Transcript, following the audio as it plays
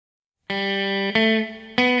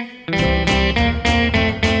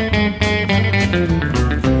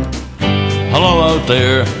Hello out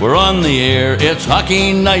there, we're on the air, it's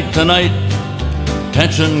hockey night tonight.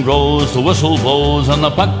 Tension grows, the whistle blows, and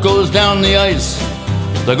the puck goes down the ice.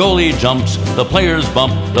 The goalie jumps, the players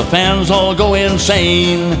bump, the fans all go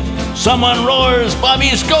insane. Someone roars,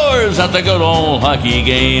 Bobby scores at the good old hockey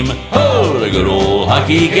game. Oh, the good old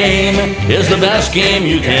hockey game is the best game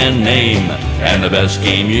you can name. And the best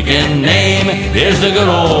game you can name is the good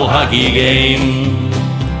old hockey game.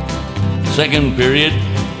 Second period,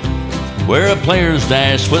 where players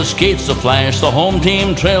dash with skates a flash, the home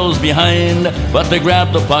team trails behind, but they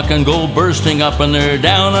grab the puck and go bursting up, and they're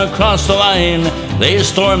down across the line. They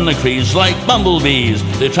storm the crease like bumblebees,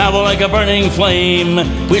 they travel like a burning flame.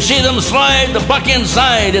 We see them slide the puck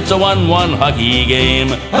inside, it's a 1-1 hockey game.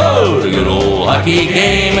 Oh, the good old hockey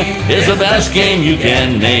game is the best game you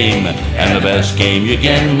can name. And the best game you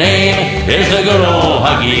can name is the good old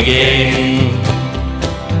hockey game.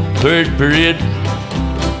 Third period,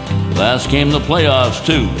 last came the playoffs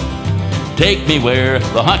too. Take me where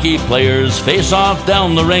the hockey players face off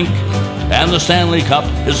down the rink, and the Stanley Cup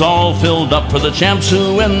is all filled up for the champs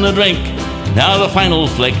who win the drink. Now the final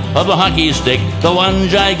flick of the hockey stick, the one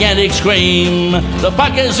gigantic scream. The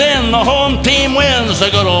puck is in, the home team wins the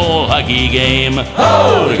good old hockey game.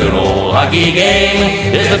 Oh, the good old hockey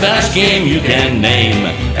game is the best game you can name.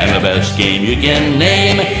 And the best game you can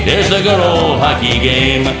name is the good old hockey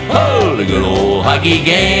game. Oh, the good old hockey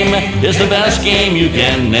game is the best game you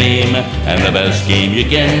can name. And the best game you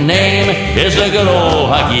can name is the good old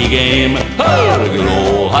hockey game. Oh, the good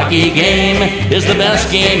old hockey game is the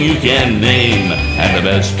best game you can name. And the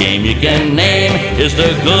best game you can name is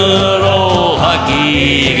the good old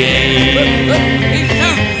hockey game.